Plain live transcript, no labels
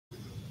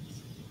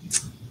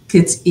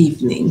Good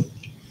evening.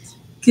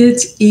 Good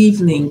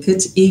evening.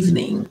 Good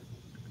evening.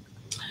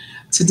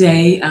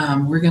 Today,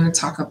 we're going to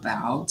talk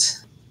about,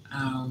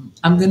 I'm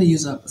going to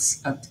use a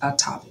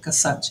topic, a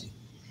subject.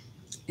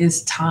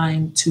 It's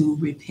time to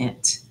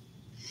repent.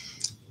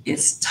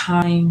 It's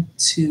time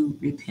to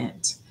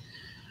repent.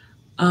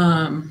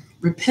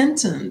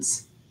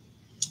 Repentance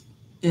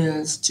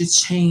is to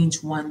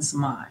change one's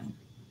mind,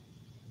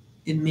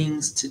 it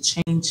means to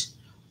change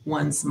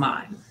one's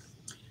mind.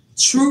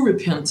 True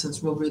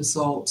repentance will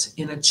result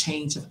in a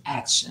change of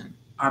action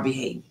or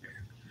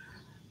behavior.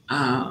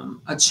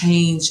 A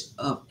change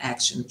of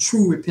action,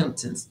 true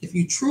repentance. If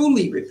you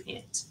truly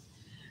repent,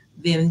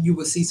 then you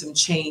will see some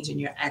change in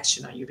your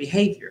action or your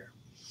behavior.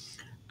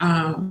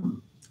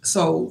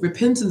 So,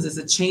 repentance is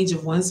a change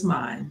of one's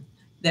mind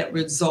that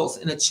results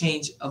in a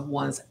change of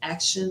one's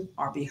action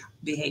or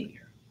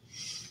behavior.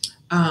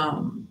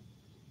 Um,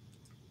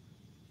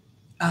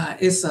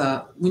 it's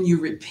a when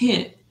you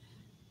repent,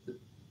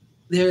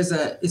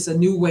 it's a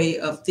new way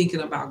of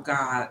thinking about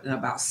God and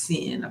about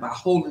sin, about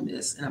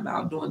holiness, and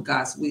about doing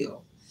God's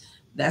will.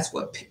 That's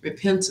what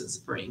repentance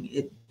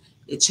brings.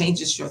 It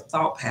changes your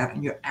thought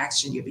pattern, your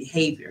action, your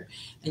behavior,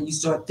 and you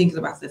start thinking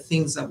about the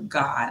things of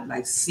God,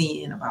 like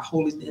sin, about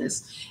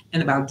holiness,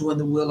 and about doing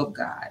the will of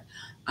God.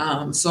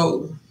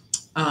 So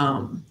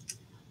um,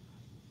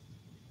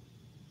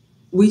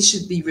 we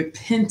should be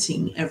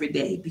repenting every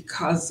day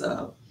because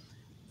of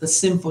the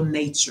sinful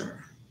nature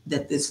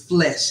that this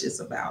flesh is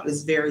about.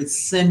 It's very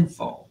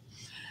sinful.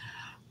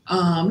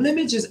 Let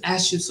me just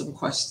ask you some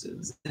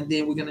questions, and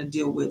then we're going to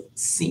deal with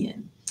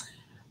sin.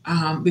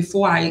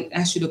 Before I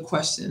ask you the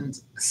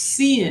questions,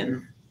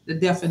 sin, the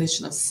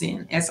definition of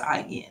sin,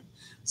 S-I-N,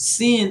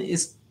 sin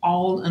is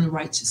all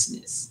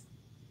unrighteousness.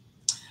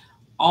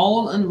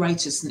 All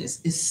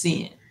unrighteousness is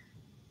sin.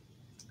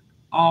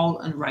 All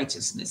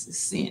unrighteousness is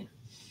sin.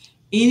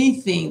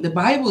 Anything, the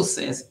Bible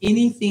says,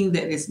 anything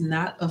that is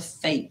not of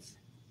faith,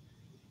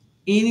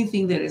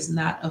 anything that is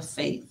not of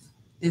faith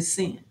is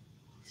sin.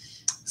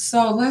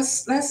 So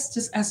let's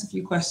just ask a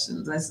few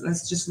questions.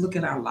 Let's just look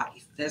at our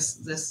life. Let's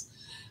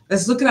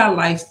look at our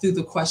life through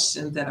the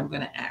questions that I'm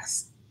going to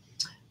ask.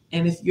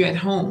 And if you're at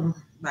home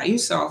by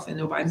yourself and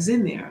nobody's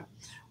in there,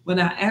 when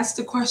I ask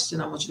the question,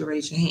 I want you to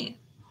raise your hand.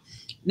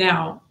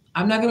 Now,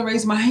 I'm not going to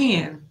raise my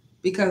hand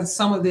because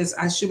some of this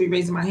I should be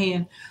raising my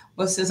hand,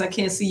 but since I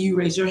can't see you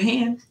raise your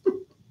hand,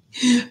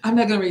 I'm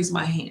not going to raise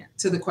my hand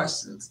to the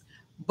questions.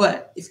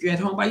 But if you're at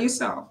home by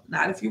yourself,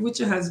 not if you're with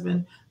your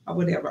husband or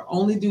whatever,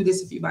 only do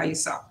this if you're by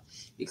yourself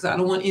because I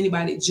don't want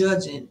anybody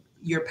judging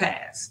your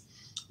past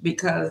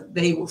because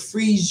they will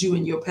freeze you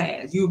in your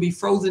past. You'll be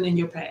frozen in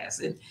your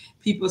past. And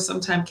people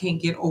sometimes can't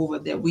get over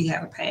that we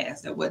had a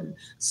past that wasn't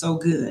so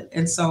good.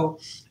 And so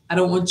I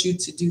don't want you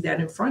to do that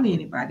in front of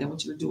anybody. I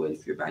want you to do it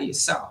if you're by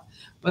yourself.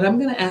 But I'm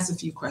going to ask a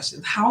few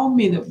questions. How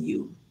many of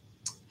you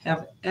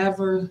have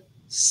ever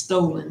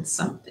stolen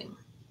something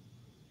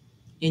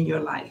in your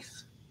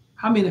life?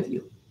 How many of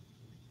you?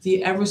 Have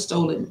you ever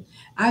stolen?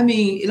 I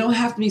mean, it don't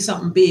have to be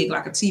something big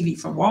like a TV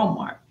from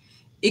Walmart.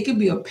 It could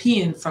be a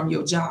pen from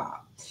your job.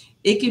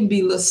 It can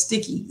be little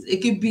stickies.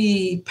 It could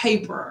be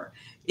paper.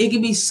 It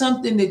could be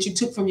something that you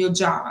took from your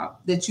job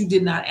that you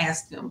did not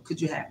ask them.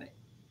 Could you have it?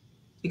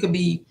 It could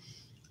be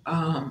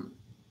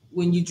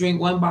when you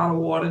drink one bottle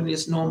of water and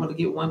it's normal to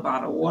get one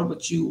bottle of water,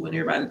 but when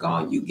everybody's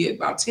gone, you get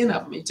about 10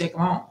 of them and take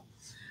them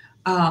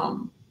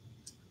home.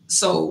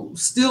 So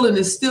stealing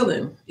is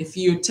stealing. If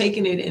you're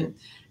taking it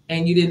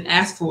and you didn't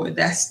ask for it,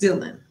 that's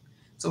stealing.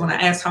 So when I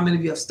ask how many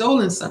of you have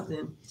stolen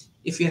something,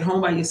 if you're at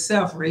home by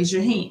yourself, raise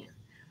your hand.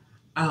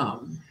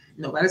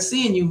 Nobody's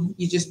seeing you.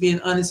 You're just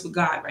being honest with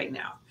God right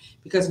now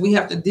because we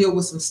have to deal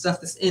with some stuff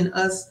that's in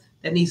us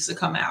that needs to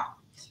come out.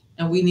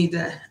 And we need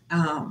to,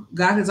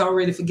 God has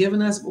already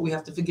forgiven us, but we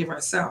have to forgive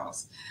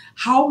ourselves.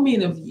 How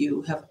many of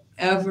you have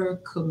ever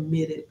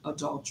committed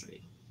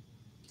adultery?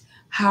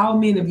 How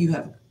many of you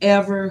have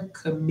ever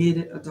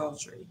committed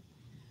adultery?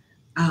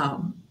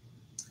 Now,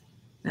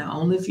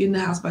 only if you're in the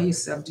house by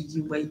yourself do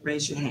you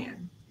raise your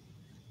hand.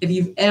 If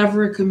you've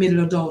ever committed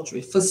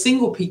adultery, for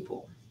single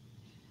people,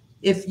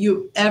 if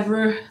you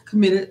ever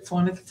committed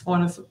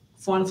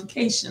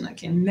fornication, I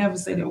can never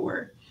say that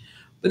word,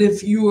 but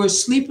if you are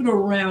sleeping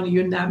around and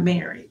you're not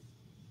married,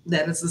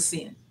 that is a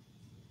sin.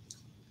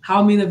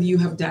 How many of you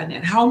have done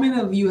that? How many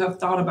of you have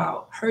thought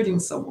about hurting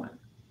someone?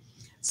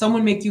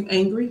 Someone make you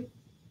angry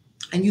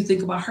and you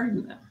think about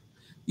hurting them.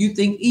 You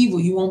think evil,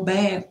 you want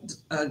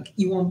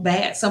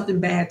bad, something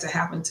bad to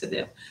happen to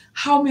them.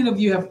 How many of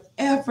you have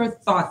ever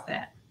thought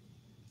that?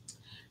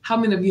 How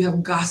many of you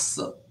have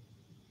gossiped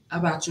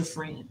about your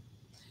friend?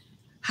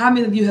 How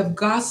many of you have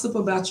gossiped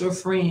about your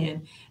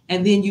friend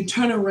and then you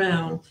turn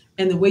around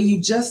and the way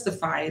you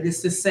justify it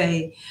is to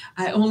say,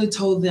 I only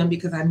told them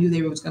because I knew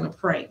they was going to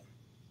pray.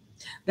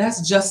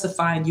 That's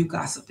justifying you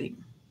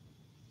gossiping.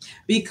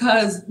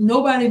 Because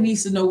nobody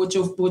needs to know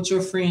what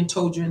your friend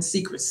told you in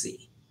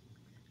secrecy.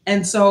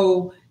 And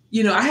so,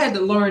 I had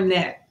to learn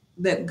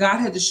that God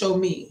had to show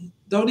me,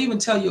 don't even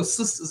tell your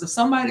sisters. If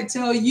somebody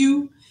tell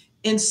you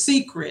in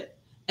secret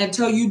and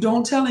tell you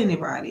don't tell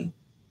anybody,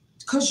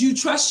 because you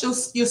trust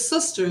your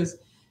sisters.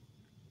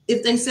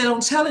 If they say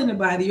don't tell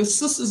anybody, your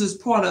sisters is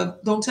part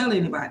of don't tell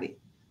anybody.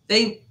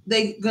 They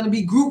gonna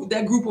be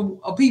that group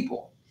of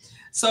people.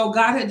 So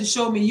God had to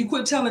show me, you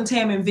quit telling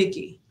Tam and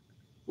Vicky.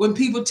 When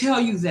people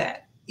tell you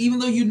that, even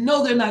though you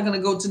know they're not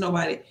gonna go to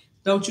nobody,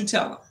 don't you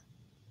tell them.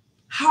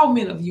 How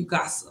many of you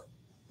gossip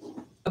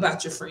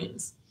about your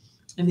friends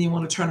and then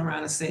want to turn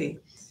around and say,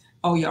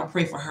 oh, y'all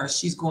pray for her,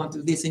 she's going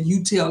through this, and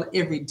you tell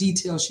every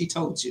detail she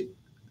told you?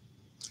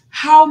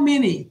 How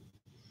many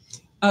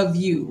of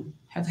you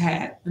have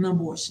had an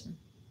abortion?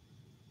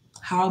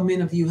 How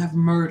many of you have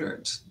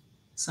murdered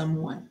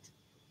someone,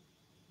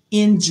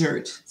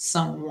 injured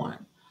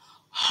someone,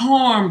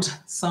 harmed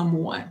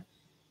someone,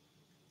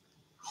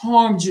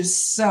 harmed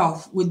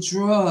yourself with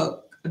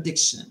drug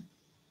addiction,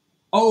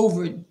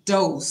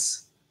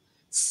 overdose,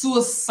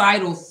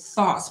 suicidal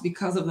thoughts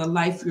because of the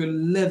life you're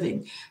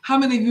living? How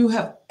many of you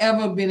have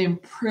ever been in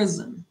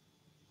prison?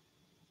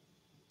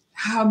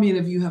 How many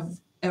of you have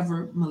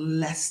ever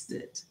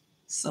molested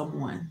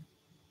someone?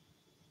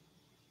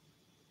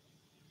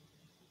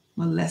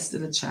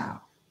 Molested a child,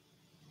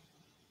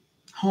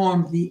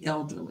 harmed the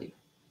elderly,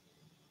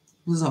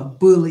 was a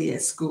bully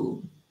at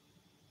school,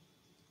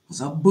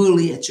 was a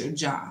bully at your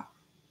job,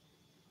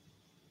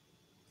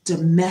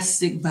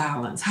 domestic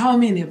violence. How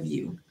many of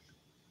you,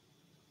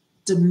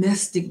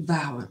 domestic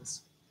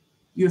violence,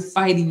 you're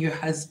fighting your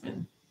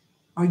husband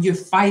or you're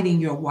fighting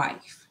your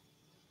wife?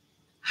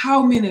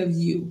 How many of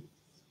you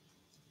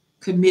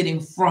committing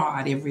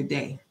fraud every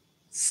day,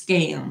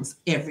 scams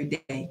every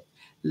day,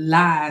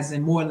 lies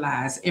and more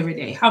lies every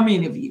day? How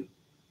many of you?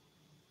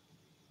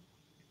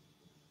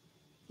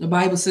 The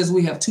Bible says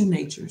we have two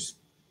natures,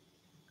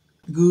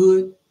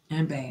 good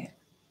and bad.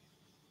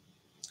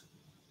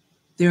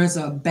 There's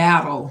a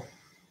battle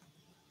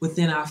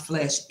within our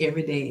flesh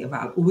every day.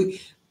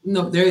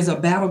 There is a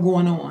battle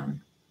going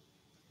on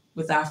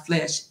with our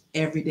flesh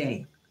every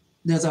day.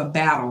 There's a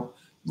battle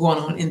going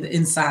on in the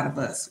inside of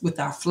us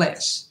with our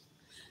flesh.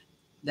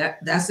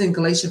 That's in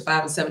Galatians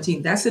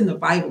 5:17. That's in the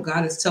Bible.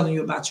 God is telling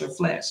you about your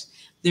flesh.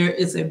 There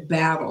is a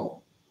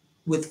battle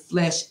with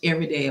flesh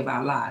every day of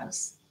our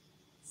lives,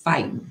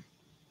 fighting.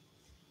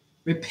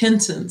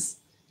 Repentance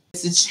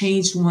is to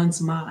change one's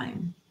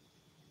mind,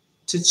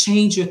 to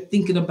change your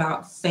thinking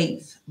about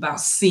faith, about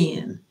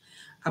sin,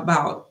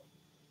 about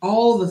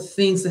all the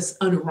things that's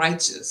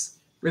unrighteous.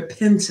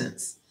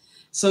 Repentance.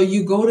 So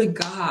you go to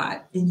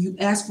God and you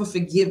ask for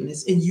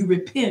forgiveness and you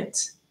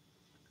repent.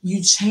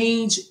 You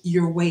change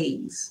your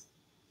ways.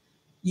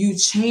 You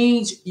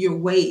change your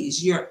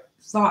ways, your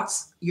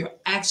thoughts, your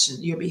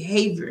action, your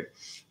behavior.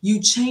 You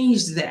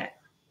change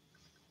that.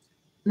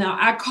 Now,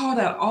 I called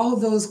out all of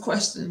those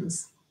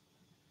questions,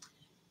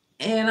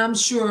 and I'm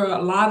sure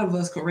a lot of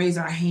us could raise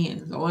our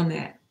hands on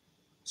that.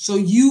 So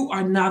you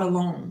are not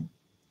alone.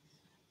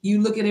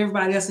 You look at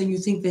everybody else and you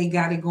think they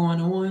got it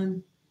going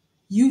on.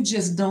 You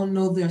just don't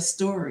know their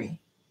story.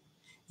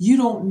 You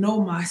don't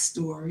know my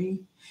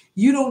story.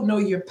 You don't know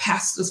your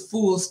pastor's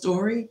full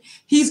story.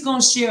 He's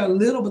going to share a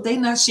little, but they're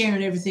not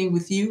sharing everything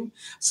with you.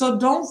 So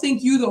don't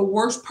think you're the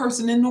worst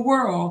person in the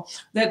world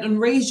that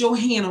raised your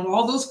hand on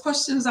all those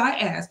questions I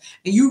asked,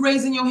 and you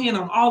raising your hand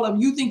on all of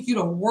them. You think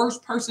you're the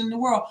worst person in the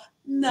world.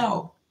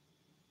 No,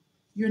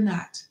 you're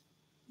not.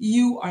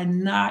 You are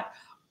not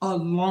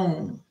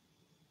alone.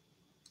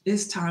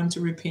 It's time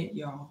to repent,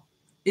 y'all.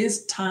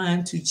 It's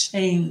time to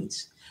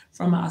change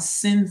from our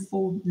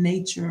sinful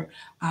nature,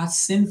 our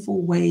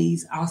sinful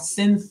ways, our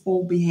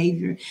sinful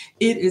behavior.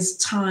 It is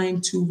time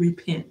to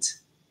repent.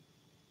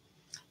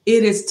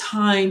 It is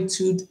time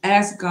to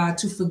ask God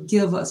to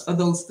forgive us for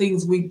those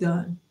things we've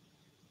done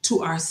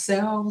to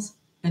ourselves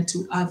and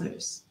to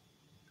others.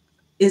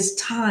 It's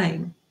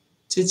time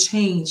to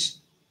change.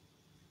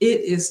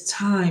 It is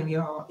time,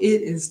 y'all.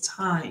 It is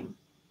time.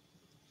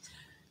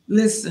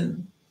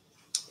 Listen,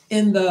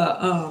 in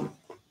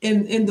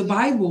the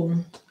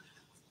Bible,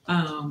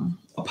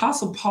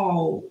 Apostle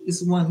Paul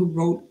is one who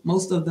wrote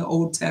most of the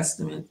Old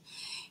Testament,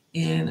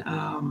 and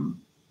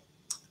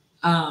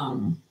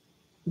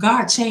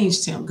God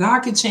changed him. God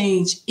could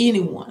change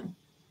anyone.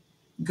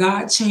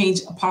 God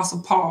changed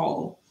Apostle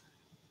Paul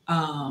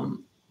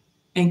and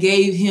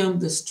gave him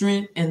the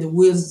strength and the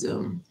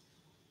wisdom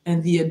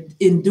and the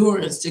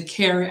endurance to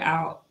carry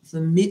out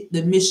the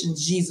mission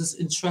Jesus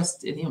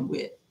entrusted him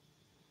with.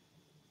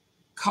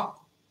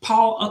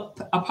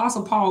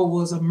 Apostle Paul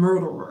was a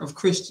murderer of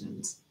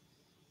Christians,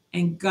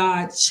 and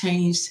God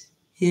changed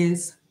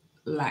his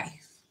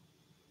life,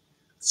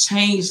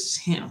 changed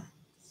him,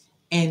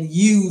 and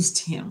used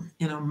him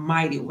in a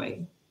mighty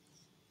way.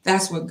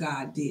 That's what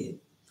God did.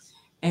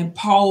 And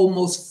Paul's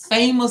most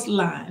famous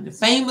line, the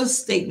famous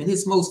statement,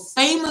 his most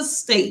famous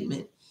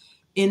statement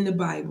in the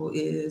Bible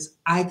is,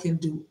 I can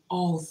do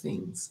all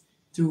things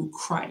through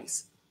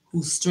Christ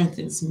who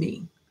strengthens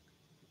me.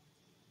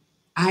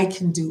 I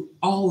can do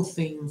all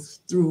things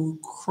through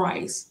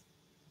Christ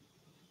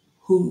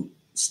who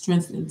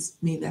strengthens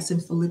me. That's in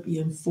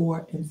Philippians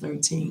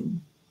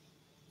 4:13.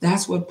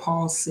 That's what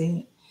Paul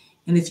said.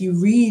 And if you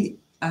read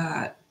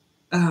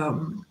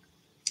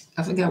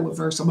I forgot what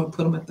verse. I'm going to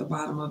put them at the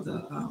bottom of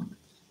the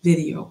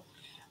video.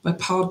 But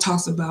Paul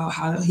talks about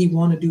how he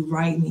want to do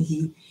right, and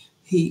he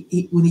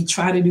when he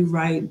try to do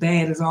right,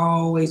 bad is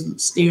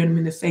always staring him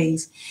in the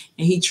face,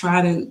 and he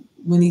try to,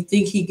 when he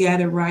think he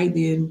got it right,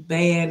 then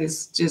bad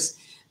is just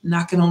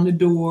knocking on the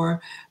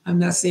door. I'm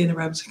not saying it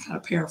right, I'm just kind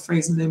of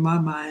paraphrasing it in my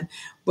mind,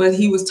 but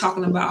he was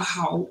talking about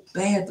how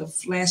bad the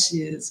flesh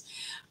is.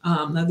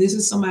 Now this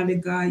is somebody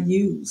that God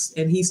used,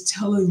 and he's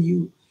telling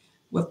you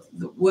what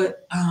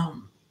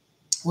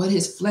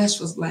his flesh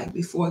was like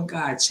before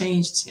God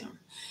changed him.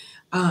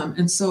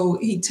 And so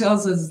he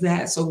tells us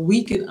that so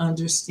we can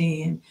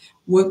understand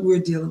what we're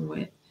dealing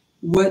with,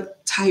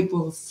 what type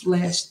of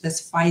flesh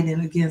that's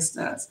fighting against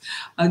us.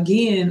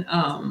 Again,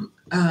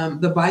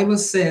 the Bible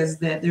says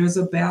that there's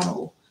a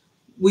battle.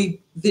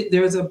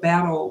 There's a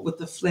battle with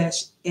the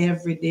flesh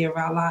every day of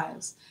our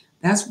lives.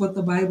 That's what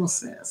the Bible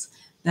says.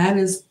 That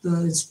is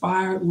the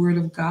inspired word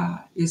of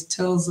God. It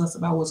tells us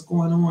about what's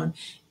going on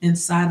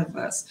inside of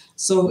us.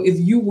 So if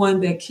you one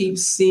that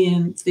keeps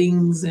seeing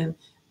things and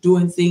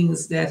doing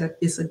things that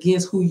is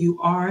against who you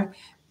are,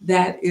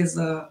 that is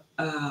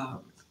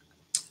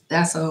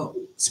that's a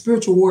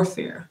spiritual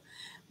warfare.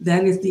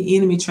 That is the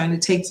enemy trying to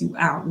take you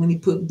out. When he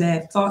put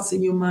bad thoughts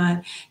in your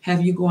mind,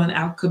 have you going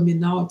out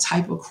committing all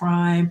type of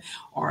crime,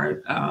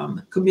 or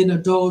committing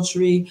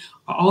adultery,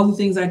 or all the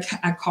things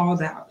I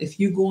called out. If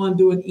you go on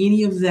doing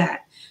any of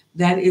that,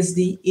 that is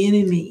the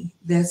enemy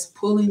that's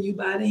pulling you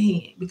by the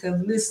hand.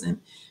 Because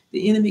listen,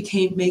 the enemy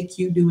can't make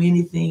you do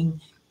anything.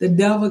 The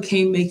devil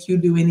can't make you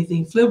do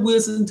anything. Flip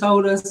Wilson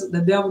told us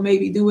the devil made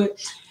me do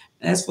it.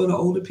 That's for the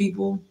older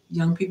people.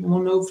 Young people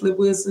won't know Flip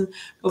Wilson.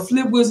 But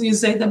Flip Wilson, you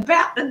say, the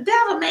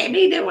devil made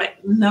me do it.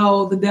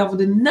 No, the devil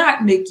did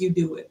not make you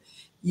do it.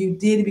 You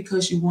did it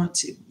because you want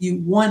to. You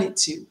wanted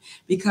to.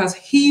 Because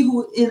he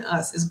who in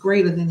us is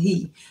greater than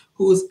he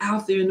who is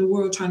out there in the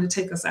world trying to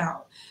take us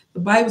out. The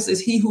Bible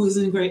says he who's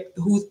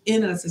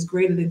in us is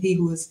greater than he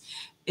who is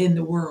in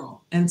the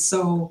world. And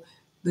so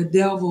the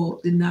devil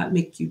did not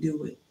make you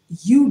do it.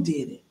 You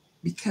did it.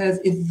 Because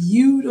if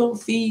you don't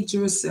feed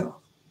yourself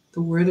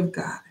the word of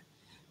God,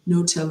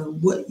 no telling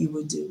what you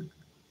would do.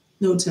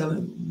 No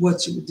telling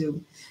what you would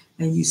do.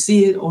 And you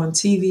see it on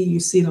TV,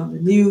 you see it on the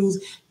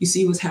news, you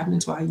see what's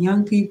happening to our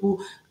young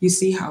people, you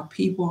see how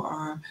people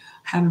are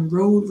having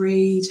road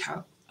rage,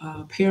 how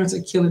parents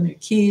are killing their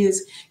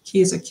kids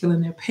are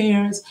killing their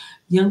parents,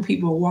 young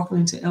people are walking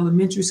into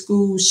elementary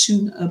schools,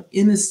 shooting up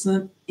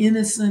innocent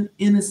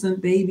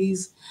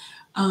babies.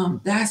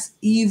 That's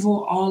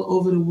evil all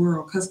over the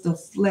world, because the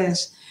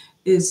flesh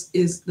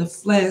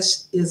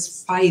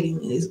is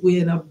fighting.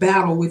 We're in a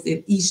battle with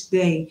it each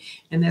day,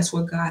 and that's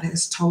what God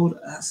has told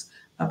us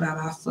about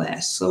our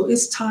flesh. So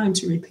it's time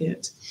to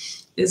repent.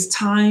 It's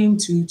time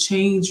to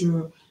change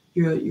your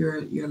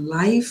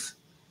life,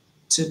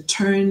 to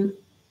turn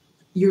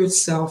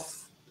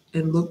yourself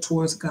and look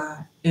towards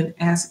God and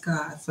ask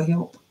God for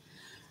help.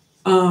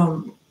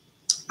 I'm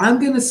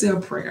going to say a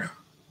prayer,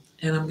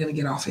 and I'm going to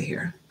get off of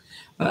here.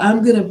 But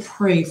I'm going to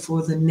pray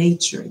for the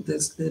nature,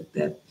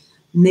 that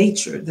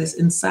nature that's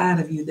inside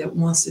of you that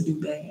wants to do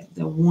bad,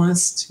 that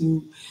wants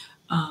to,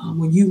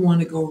 when you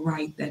want to go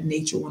right, that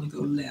nature want to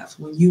go left.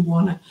 When you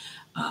want to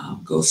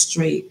go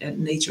straight, that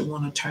nature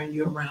want to turn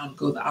you around,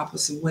 go the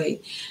opposite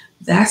way.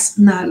 That's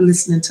not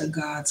listening to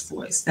God's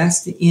voice.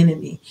 That's the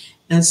enemy.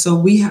 And so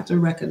we have to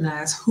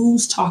recognize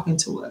who's talking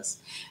to us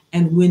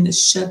and when to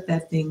shut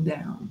that thing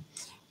down.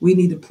 We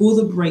need to pull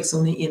the brakes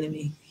on the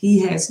enemy. He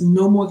has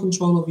no more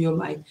control of your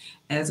life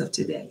as of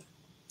today.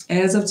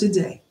 As of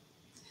today.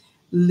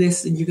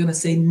 Listen, you're going to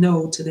say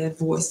no to that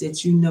voice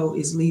that you know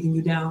is leading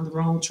you down the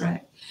wrong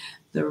track,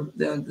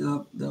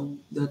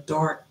 the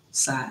dark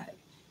side.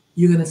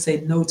 You're going to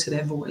say no to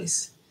that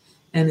voice.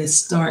 And it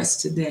starts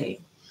today.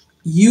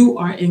 You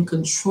are in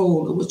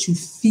control of what you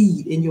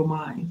feed in your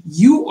mind.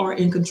 You are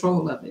in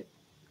control of it.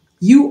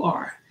 You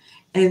are.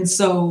 And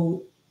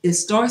so it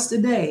starts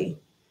today,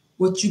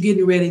 what you're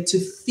getting ready to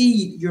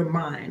feed your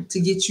mind to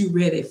get you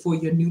ready for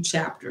your new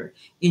chapter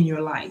in your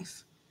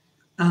life.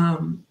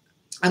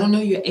 I don't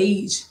know your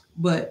age,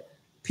 but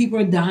people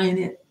are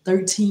dying at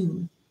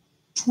 13,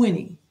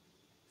 20,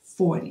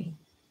 40,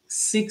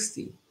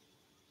 60.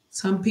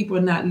 Some people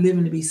are not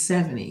living to be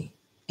 70,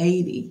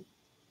 80,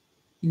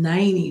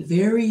 90.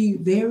 Very,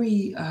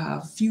 very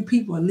few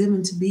people are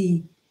living to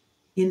be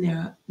in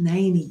their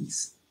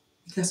 90s,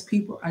 because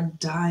people are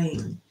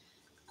dying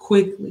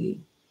quickly.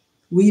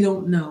 We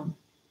don't know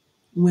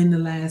when the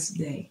last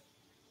day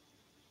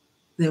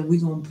that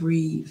we're going to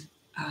breathe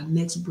our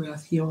next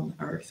breath here on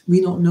earth. We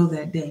don't know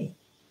that day.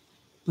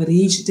 But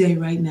each day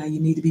right now, you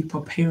need to be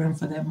preparing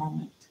for that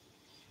moment.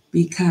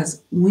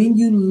 Because when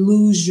you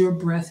lose your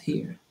breath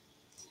here,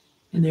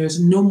 and there's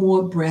no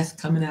more breath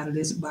coming out of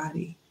this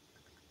body,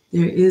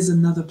 there is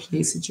another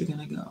place that you're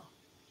going to go.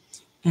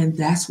 And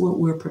that's what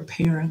we're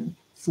preparing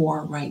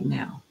for right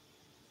now,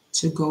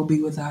 to go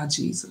be with our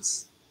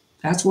Jesus.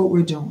 That's what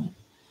we're doing.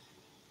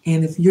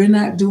 And if you're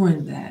not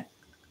doing that,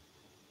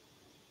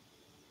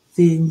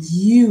 then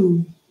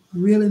you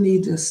really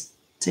need to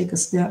take a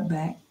step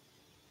back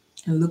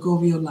and look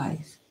over your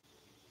life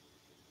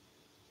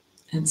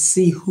and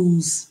see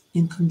who's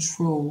in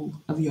control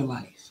of your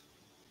life.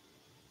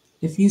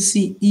 If you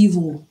see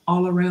evil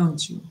all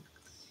around you,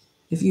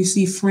 if you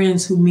see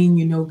friends who mean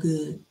you no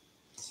good,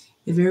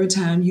 if every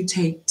time you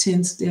take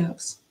 10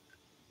 steps,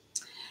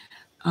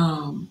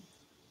 um,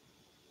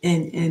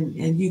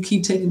 and you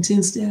keep taking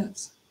 10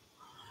 steps,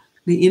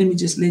 the enemy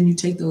just letting you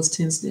take those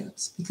 10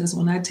 steps. Because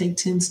when I take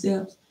 10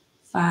 steps,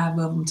 5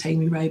 of them take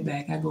me right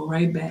back. I go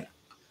right back.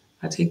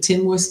 I take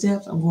 10 more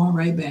steps, I'm going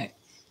right back.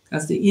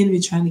 Because the enemy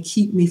trying to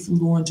keep me from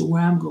going to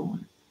where I'm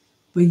going.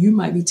 But you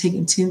might be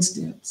taking 10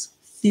 steps,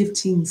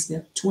 15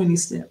 steps, 20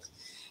 steps,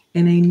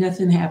 and ain't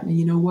nothing happening.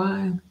 You know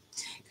why?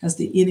 Because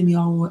the enemy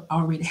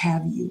already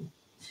have you.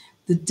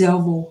 The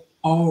devil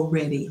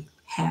already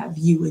have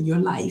you in your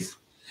life.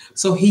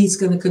 So he's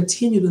going to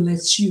continue to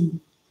let you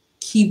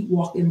keep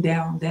walking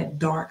down that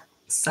dark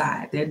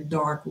side, that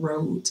dark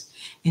road.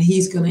 And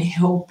he's going to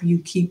help you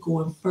keep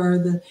going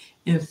further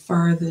and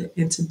further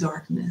into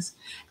darkness.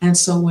 And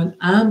so when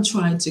I'm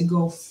trying to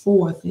go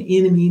forth, the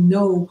enemy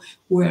know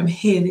where I'm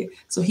headed.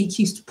 So he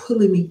keeps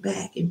pulling me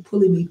back and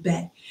pulling me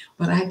back.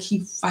 But I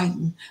keep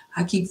fighting.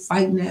 I keep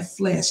fighting that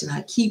flesh. And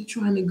I keep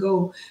trying to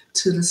go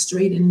to the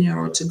straight and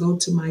narrow, to go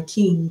to my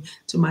King,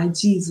 to my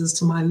Jesus,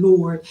 to my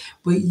Lord.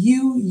 But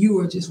you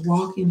are just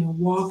walking and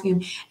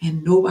walking,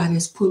 and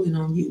nobody's pulling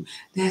on you.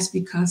 That's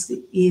because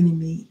the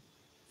enemy,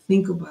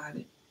 think about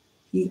it,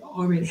 he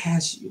already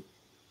has you.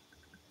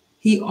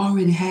 He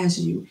already has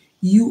you.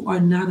 You are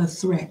not a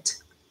threat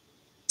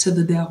to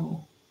the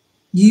devil.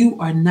 You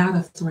are not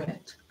a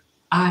threat.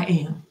 I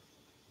am.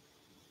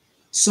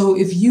 So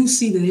if you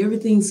see that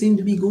everything seems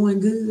to be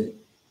going good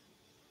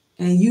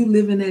and you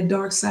live in that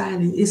dark side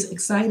and it's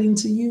exciting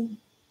to you,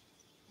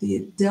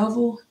 the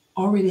devil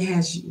already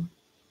has you.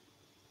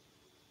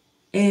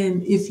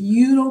 And if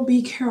you don't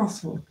be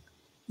careful,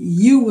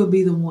 you will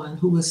be the one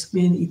who will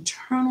spend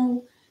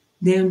eternal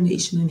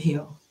damnation in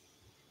hell.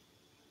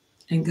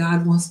 And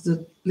God wants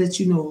to let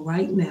you know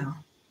right now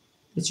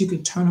that you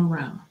can turn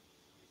around.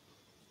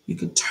 You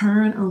can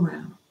turn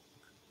around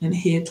and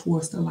head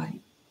towards the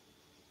light.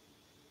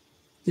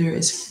 There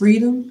is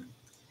freedom.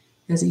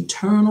 There's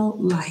eternal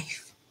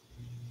life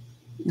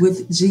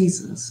with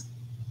Jesus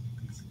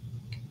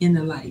in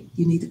the light.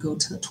 You need to go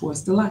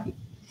towards the light.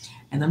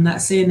 And I'm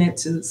not saying that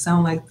to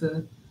sound like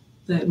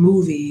that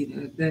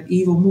movie, that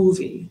evil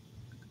movie.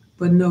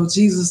 But no,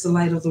 Jesus is the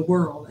light of the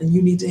world, and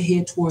you need to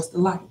head towards the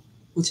light,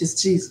 which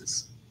is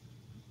Jesus.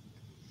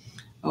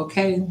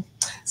 Okay?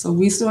 So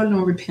we started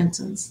on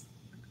repentance,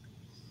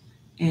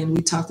 and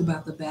we talked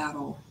about the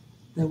battle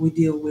that we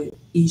deal with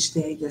each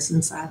day that's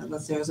inside of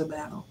us. There's a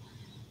battle.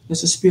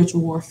 There's a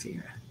spiritual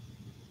warfare,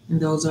 and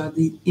those are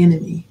the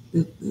enemy,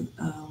 the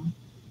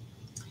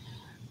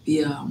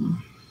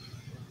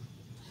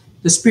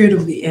spirit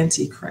of the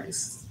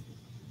Antichrist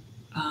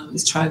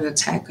is trying to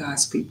attack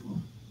God's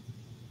people.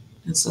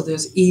 And so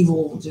there's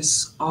evil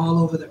just all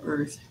over the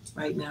earth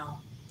right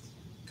now,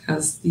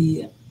 because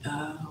the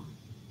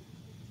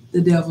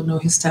devil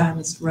knows his time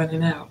is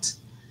running out.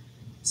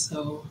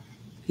 So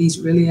he's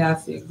really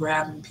out there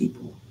grabbing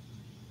people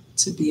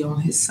to be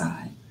on his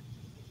side.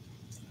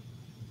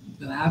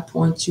 But I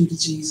point you to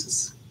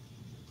Jesus.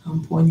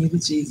 I'm pointing you to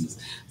Jesus.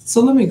 So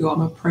let me go. I'm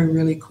going to pray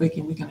really quick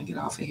and we're going to get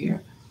off of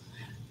here.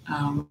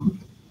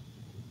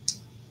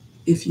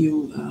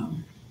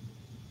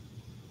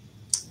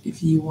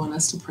 If you want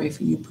us to pray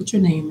for you, put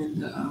your name in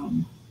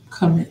the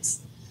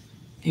comments,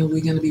 and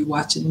we're going to be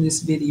watching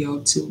this video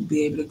to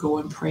be able to go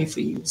and pray for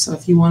you. So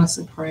if you want us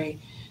to pray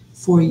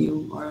for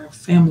you or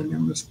family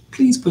members,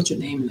 please put your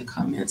name in the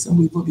comments and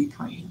we will be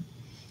praying.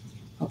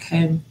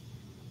 Okay.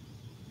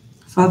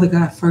 Father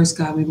God, first,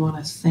 God, we want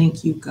to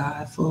thank you,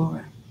 God,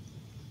 for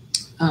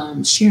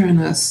sharing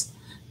us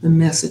the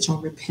message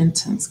on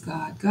repentance,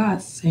 God.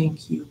 God,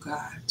 thank you,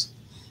 God.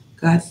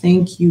 God,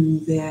 thank you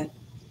that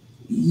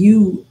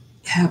you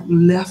have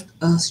left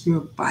us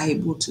your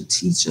Bible to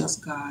teach us,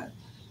 God,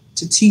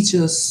 to teach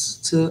us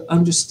to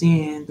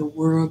understand the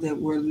world that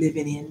we're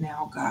living in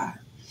now, God.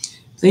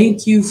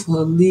 Thank you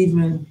for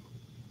leaving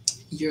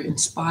your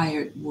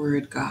inspired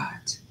word,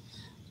 God,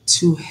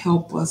 to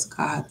help us,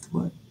 God,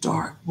 through a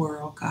dark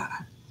world,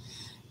 God.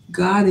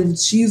 God, if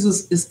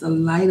Jesus is the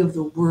light of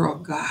the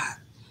world, God,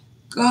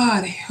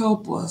 God,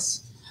 help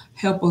us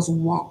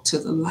walk to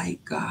the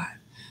light, God.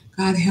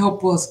 God,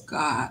 help us,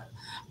 God,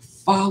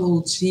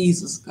 follow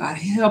Jesus, God.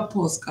 Help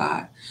us,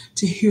 God,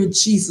 to hear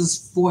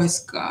Jesus' voice,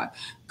 God.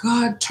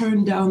 God,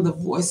 turn down the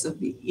voice of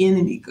the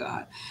enemy,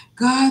 God.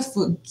 God,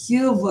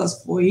 forgive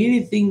us for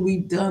anything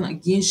we've done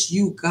against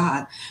you,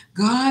 God.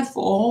 God,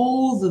 for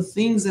all the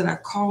things that are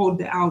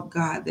called out,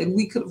 God, that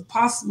we could have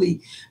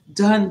possibly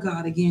done,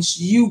 God, against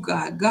you,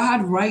 God.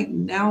 God, right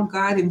now,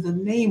 God, in the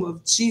name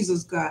of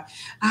Jesus, God,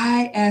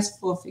 I ask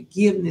for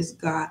forgiveness,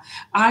 God.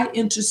 I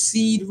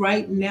intercede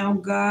right now,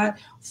 God,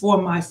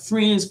 for my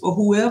friends, for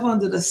whoever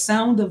under the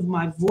sound of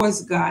my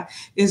voice, God,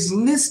 is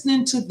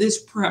listening to this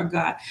prayer,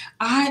 God.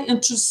 I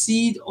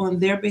intercede on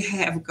their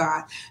behalf,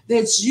 God,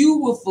 that you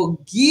will forgive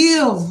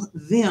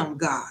them,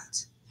 God.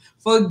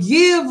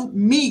 Forgive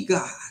me,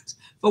 God,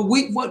 for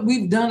what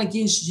we've done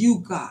against you,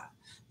 God.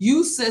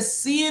 You said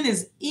sin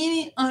is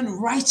any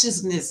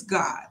unrighteousness,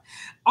 God.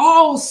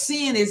 All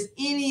sin is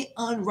any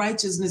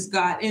unrighteousness,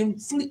 God.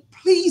 And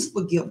please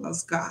forgive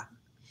us, God.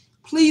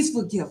 Please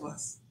forgive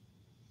us.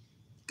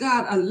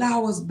 God,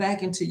 allow us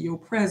back into your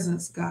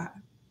presence, God.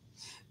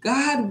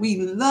 God, we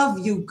love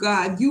you,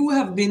 God. You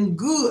have been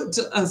good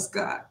to us,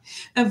 God.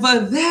 And for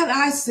that,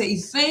 I say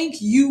thank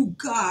you,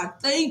 God.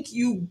 Thank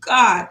you,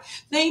 God.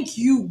 Thank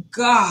you,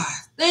 God.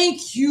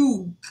 Thank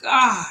you,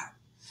 God.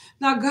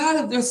 Now,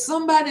 God, if there's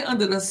somebody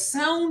under the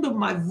sound of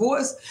my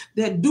voice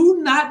that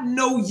do not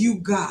know you,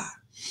 God,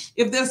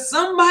 if there's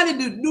somebody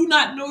that do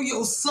not know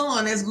your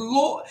son as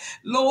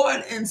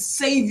Lord and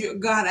Savior,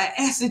 God, I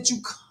ask that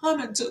you come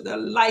into their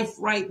life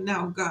right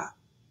now, God.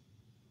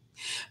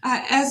 I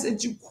ask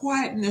that you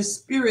quieten their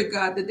spirit,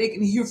 God, that they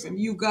can hear from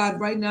you, God,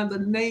 right now in the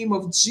name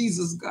of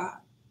Jesus, God.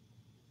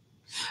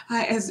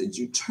 I ask that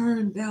you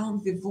turn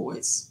down the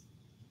voice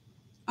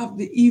of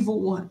the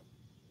evil one.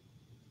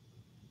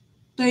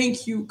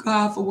 Thank you,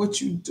 God, for what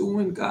you're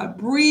doing, God.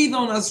 Breathe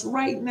on us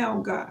right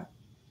now, God.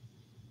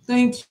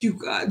 Thank you,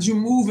 God. You're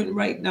moving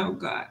right now,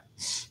 God.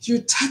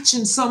 You're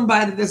touching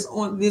somebody that's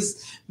on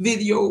this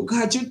video,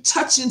 God. You're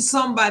touching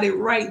somebody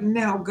right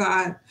now,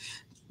 God.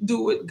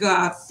 Do it,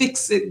 God.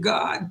 Fix it,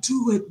 God.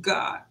 Do it,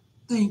 God.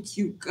 Thank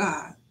you,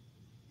 God.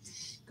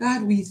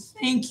 God, we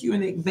thank you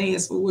in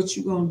advance for what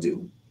you're going to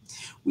do.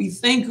 We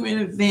thank you in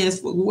advance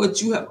for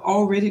what you have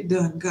already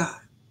done, God.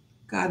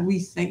 God, we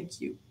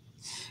thank you.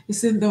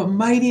 It's in the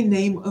mighty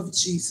name of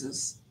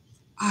Jesus,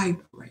 I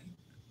pray.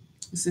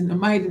 It's in the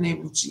mighty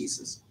name of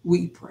Jesus,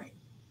 we pray.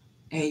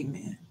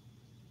 Amen.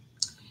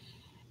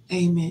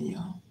 Amen,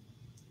 y'all.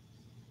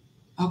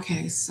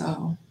 Okay,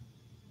 so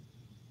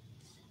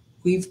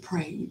we've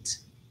prayed.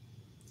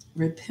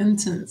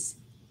 Repentance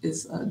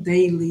is a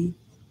daily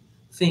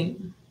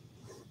thing,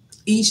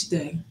 each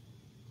day.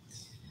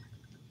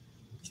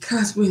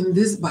 Because we're in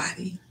this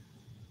body,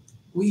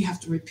 we have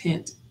to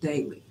repent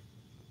daily.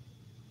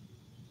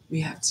 We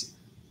have to.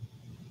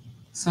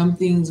 Some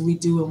things we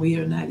do and we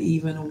are not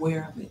even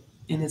aware of it,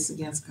 and it's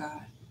against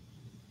God.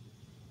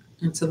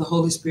 Until the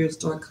Holy Spirit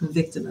starts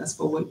convicting us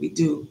for what we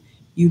do,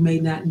 you may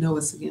not know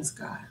it's against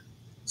God.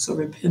 So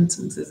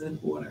repentance is in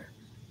order.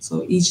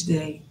 So each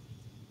day,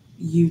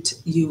 you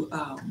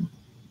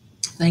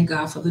thank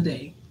God for the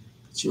day,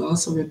 but you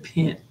also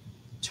repent,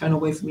 turn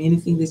away from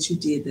anything that you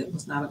did that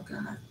was not of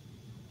God,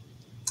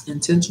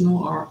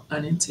 intentional or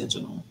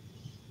unintentional.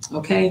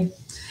 Okay?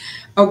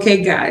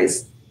 Okay,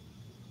 guys.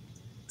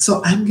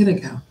 So I'm going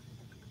to go.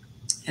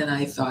 And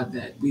I thought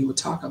that we would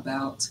talk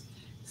about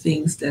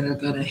things that are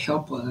going to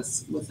help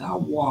us with our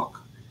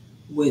walk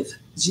with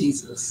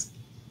Jesus.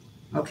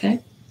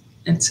 Okay?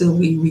 Until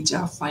we reach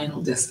our final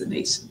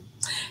destination.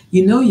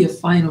 You know your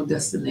final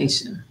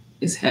destination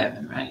is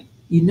heaven, right?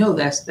 You know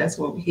that's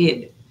where we're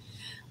headed,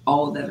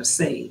 all that are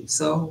saved.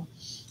 So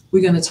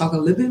we're going to talk a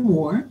little bit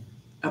more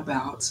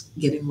about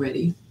getting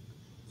ready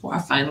for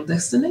our final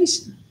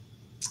destination.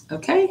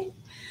 Okay?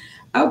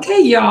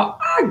 Okay, y'all,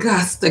 I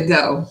got to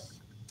go.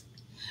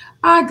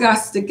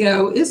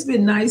 It's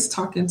been nice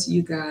talking to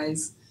you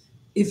guys.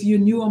 If you're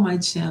new on my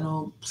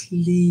channel,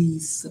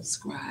 please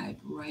subscribe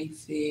right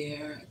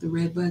there, the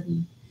red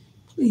button.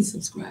 Please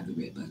subscribe the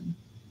red button.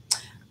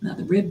 Now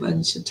the red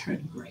button should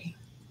turn gray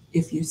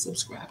if you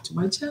subscribe to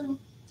my channel.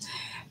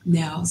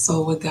 Now,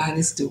 so what God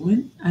is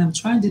doing, I'm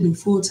trying to do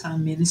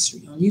full-time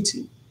ministry on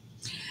YouTube.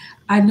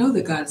 I know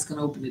that God is going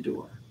to open the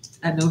door.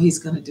 I know he's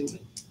going to do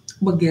it.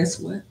 But guess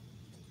what?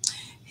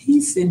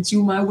 He sent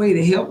you my way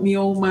to help me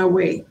on my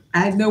way.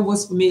 I know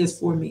what's for me is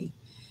for me.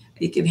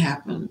 It can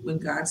happen when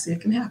God said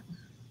it can happen.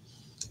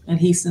 And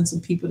he sent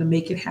some people to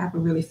make it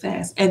happen really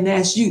fast. And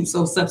that's you.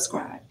 So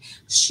subscribe,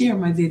 share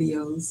my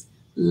videos,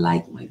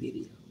 like my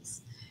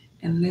videos,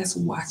 and let's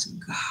watch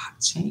God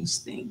change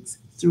things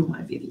through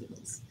my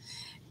videos.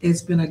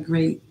 It's been a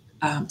great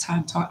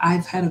time talk.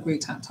 I've had a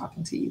great time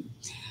talking to you,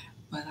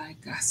 but I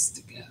got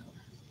to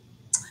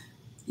go.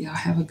 Y'all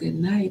have a good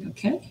night.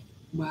 Okay.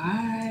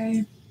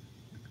 Bye.